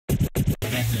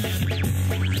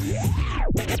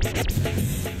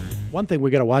One thing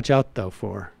we got to watch out, though,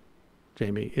 for,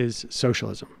 Jamie, is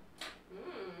socialism.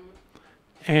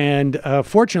 And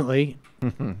fortunately,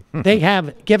 they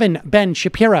have given Ben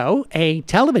Shapiro a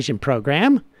television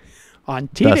program on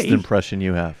TV. Best impression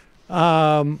you have.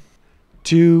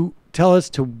 To tell us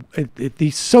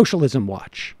the Socialism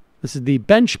Watch. This is the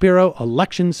Ben Shapiro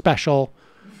election special.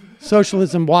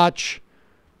 Socialism Watch.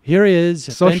 Here is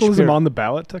socialism on the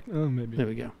ballot. Maybe. There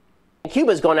we go.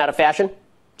 Cuba's gone out of fashion.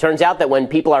 Turns out that when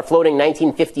people are floating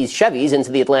 1950s Chevys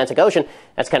into the Atlantic Ocean,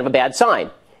 that's kind of a bad sign.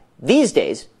 These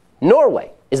days,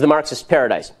 Norway is the Marxist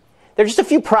paradise. There are just a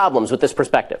few problems with this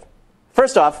perspective.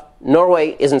 First off,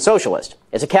 Norway isn't socialist.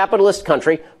 It's a capitalist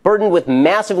country burdened with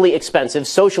massively expensive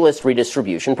socialist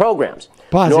redistribution programs.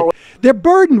 They're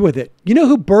burdened with it. You know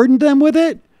who burdened them with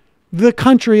it? The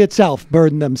country itself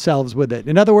burdened themselves with it.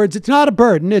 In other words, it's not a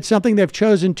burden. It's something they've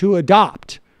chosen to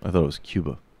adopt. I thought it was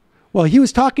Cuba. Well, he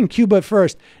was talking Cuba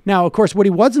first. Now, of course, what he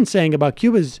wasn't saying about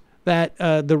Cuba is that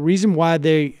the reason why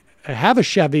they have a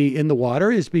Chevy in the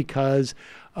water is because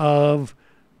of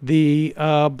the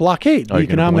blockade, the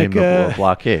economic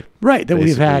blockade, right? That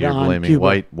basically, we've had you're on blaming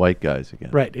Cuba. white guys again,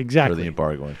 right? Exactly. For the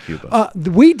embargo on Cuba.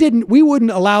 We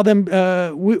wouldn't allow them.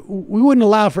 We wouldn't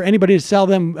allow for anybody to sell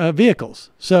them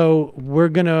vehicles. So we're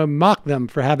going to mock them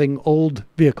for having old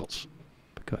vehicles.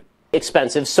 Good.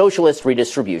 Expensive socialist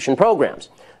redistribution programs.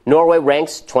 Norway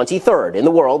ranks 23rd in the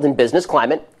world in business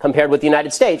climate compared with the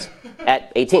United States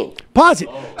at 18th. Pause it.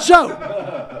 So,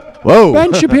 whoa.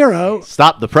 Ben Shapiro.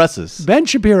 Stop the presses. Ben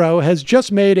Shapiro has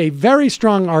just made a very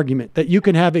strong argument that you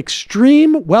can have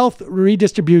extreme wealth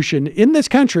redistribution in this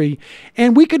country,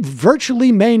 and we could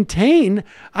virtually maintain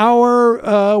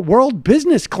our world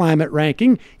business climate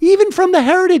ranking, even from the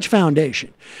Heritage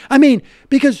Foundation. I mean,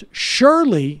 because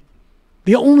surely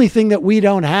the only thing that we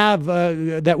don't have,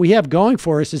 that we have going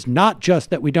for us is not just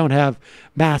that we don't have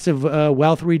massive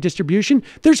wealth redistribution.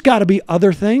 There's got to be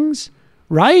other things,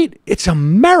 right? It's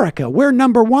America. We're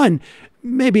number one,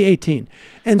 maybe 18.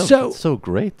 And It's so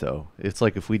great, though. It's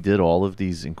like if we did all of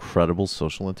these incredible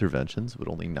social interventions, it would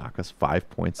only knock us 5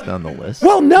 points down the list.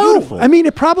 Well, no. Beautiful. I mean,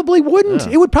 it probably wouldn't.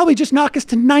 Yeah. It would probably just knock us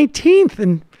to 19th.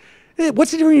 And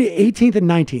what's the difference between 18th and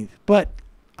 19th? But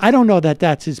I don't know that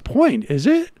that's his point, is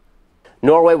it?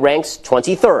 Norway ranks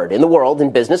 23rd in the world in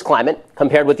business climate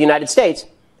compared with the United States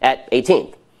at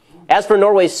 18th. As for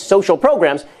Norway's social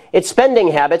programs, its spending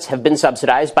habits have been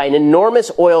subsidized by an enormous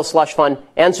oil slush fund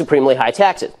and supremely high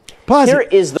taxes.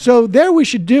 So there we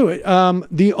should do it.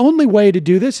 The only way to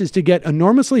do this is to get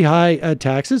enormously high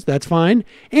taxes. That's fine.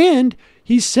 And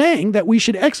he's saying that we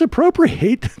should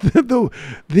expropriate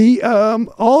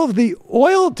all of the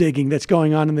oil digging that's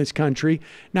going on in this country.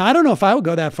 Now, I don't know if I would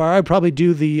go that far. I'd probably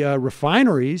do the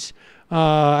refineries.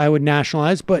 I would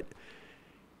nationalize, but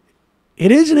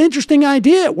it is an interesting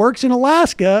idea. It works in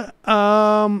Alaska.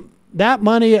 That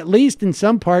money, at least in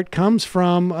some part, comes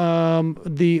from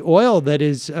the oil that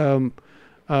is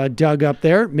dug up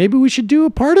there. Maybe we should do a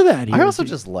part of that here. I also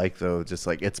just like, though, just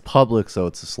like it's public, so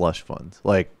it's a slush fund.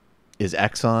 Like, is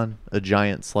Exxon a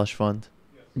giant slush fund?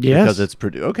 Yes. Because it's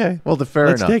okay. Well,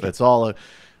 fair enough. It's all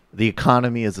the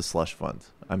economy is a slush fund.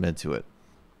 I'm into it.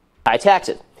 High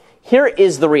taxes. Here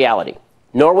is the reality.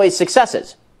 Norway's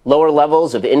successes, lower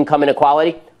levels of income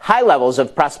inequality, high levels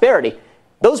of prosperity,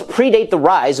 those predate the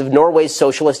rise of Norway's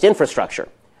socialist infrastructure.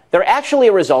 They're actually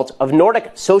a result of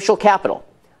Nordic social capital,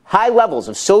 high levels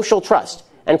of social trust,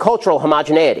 and cultural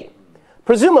homogeneity.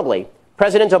 Presumably,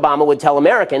 President Obama would tell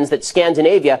Americans that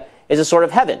Scandinavia is a sort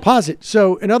of heaven. Pause it.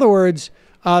 So, in other words,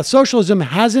 socialism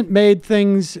hasn't made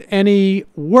things any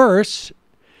worse,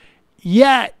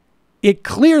 yet it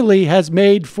clearly has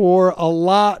made for a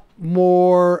lot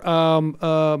more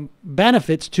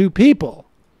benefits to people.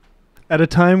 At a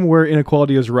time where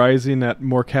inequality is rising in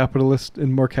more capitalist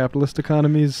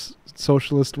economies,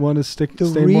 socialist one is staying more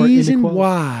inequality. The reason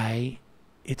why,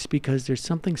 it's because there's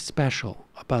something special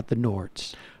about the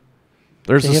Nords.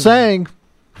 There's a saying,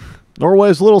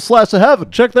 Norway's a little slice of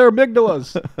heaven. Check their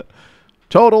amygdalas.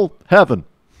 Total heaven.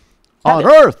 On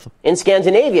earth. In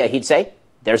Scandinavia, he'd say,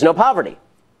 there's no poverty.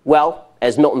 Well,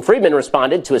 as Milton Friedman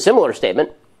responded to a similar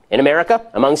statement, in America,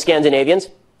 among Scandinavians,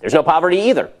 there's no poverty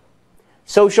either.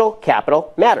 Social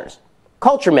capital matters.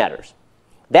 Culture matters.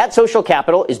 That social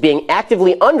capital is being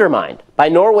actively undermined by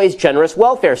Norway's generous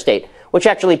welfare state, which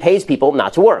actually pays people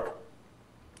not to work.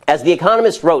 As The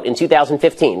Economist wrote in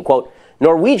 2015, quote,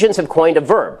 Norwegians have coined a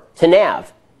verb, to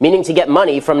nav, meaning to get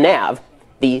money from NAV,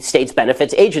 the state's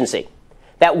benefits agency.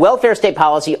 That welfare state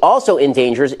policy also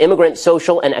endangers immigrant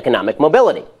social and economic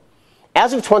mobility.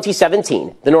 As of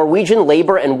 2017, the Norwegian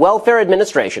Labor and Welfare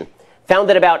Administration found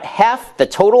that about half the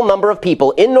total number of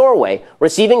people in Norway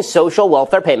receiving social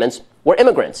welfare payments were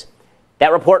immigrants.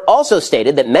 That report also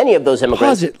stated that many of those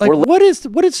immigrants were... What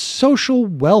is social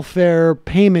welfare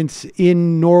payments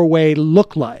in Norway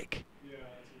look like?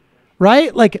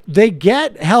 Right? Like, they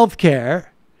get health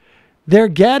care. They're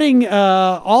getting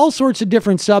all sorts of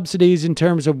different subsidies in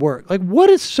terms of work. Like, what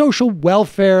does social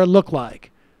welfare look like?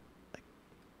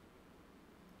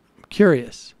 I'm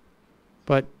curious.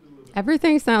 But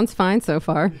everything sounds fine so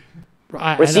far.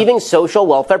 Receiving social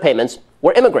welfare payments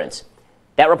were immigrants.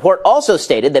 That report also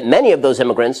stated that many of those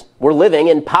immigrants were living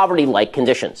in poverty-like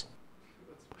conditions.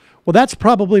 Well, that's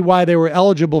probably why they were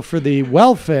eligible for the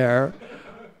welfare.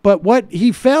 But what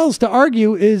he fails to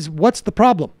argue is, what's the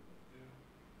problem?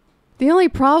 The only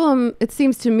problem, it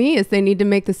seems to me, is they need to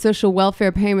make the social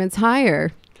welfare payments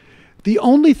higher. The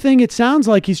only thing it sounds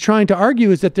like he's trying to argue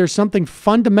is that there's something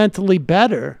fundamentally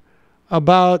better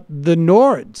about the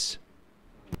Nords.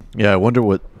 Yeah, I wonder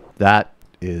what that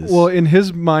is. Well, in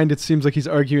his mind, it seems like he's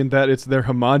arguing that they're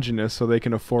homogenous, so they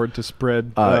can afford to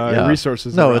spread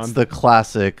resources around. No, it's the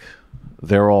classic,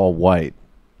 they're all white,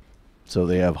 so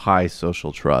they have high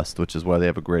social trust, which is why they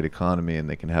have a great economy, and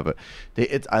they can have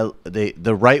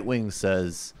the right wing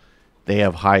says they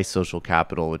have high social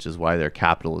capital, which is why their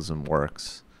capitalism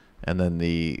works. And then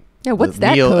the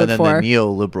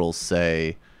neoliberals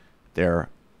say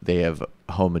they have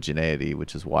homogeneity,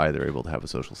 which is why they're able to have a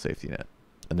social safety net.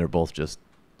 And they're both just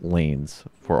lanes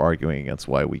for arguing against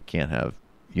why we can't have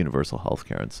universal health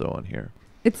care and so on here.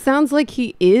 It sounds like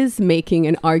he is making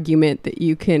an argument that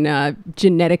you can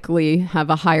genetically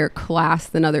have a higher class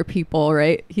than other people,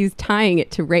 right? He's tying it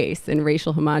to race and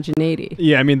racial homogeneity.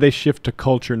 Yeah, I mean, they shift to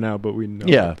culture now, but we know.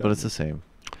 Yeah, but it's the same.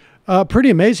 Pretty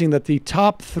amazing that the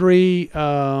top three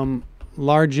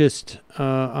largest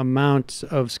amounts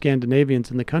of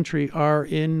Scandinavians in the country are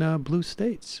in blue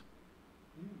states.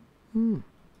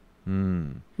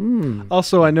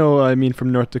 Also, I know,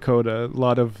 from North Dakota, a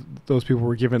lot of those people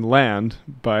were given land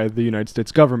by the United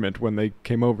States government when they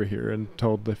came over here and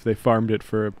told if they farmed it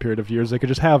for a period of years, they could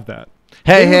just have that.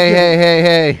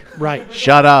 Hey. Right.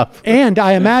 Shut up. And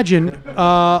I imagine,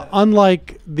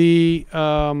 unlike the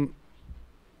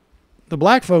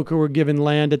black folk who were given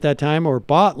land at that time or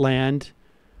bought land,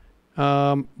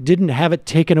 didn't have it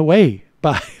taken away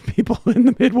by people in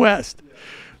the Midwest.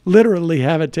 Literally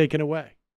have it taken away.